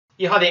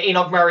Yeah, hi there,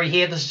 Enoch Murray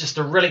here. This is just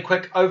a really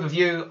quick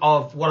overview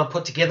of what I've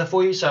put together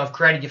for you. So I've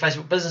created your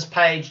Facebook business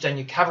page, done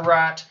your cover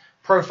art,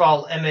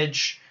 profile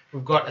image.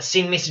 We've got a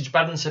send message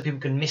button so people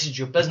can message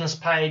your business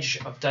page.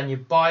 I've done your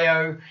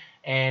bio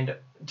and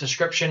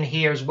description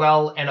here as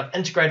well. And I've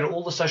integrated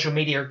all the social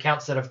media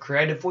accounts that I've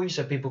created for you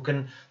so people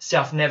can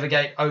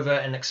self-navigate over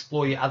and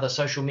explore your other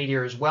social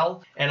media as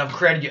well. And I've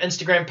created your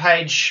Instagram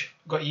page,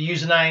 got your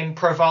username,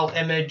 profile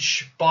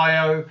image,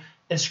 bio,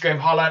 Instagram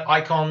highlight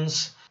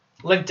icons.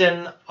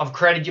 LinkedIn, I've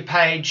created your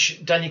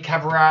page, done your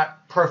cover art,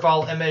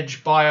 profile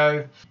image,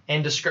 bio,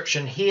 and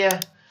description here.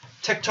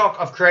 TikTok,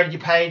 I've created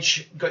your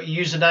page, got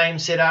your username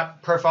set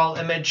up, profile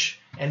image,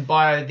 and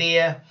bio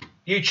there.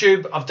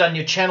 YouTube, I've done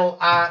your channel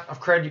art, I've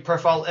created your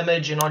profile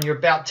image, and on your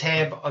About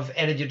tab, I've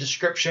added your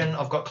description.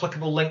 I've got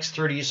clickable links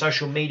through to your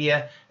social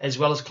media, as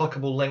well as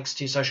clickable links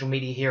to your social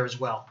media here as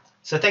well.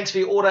 So thanks for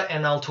your order,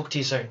 and I'll talk to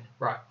you soon.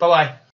 Right, bye-bye.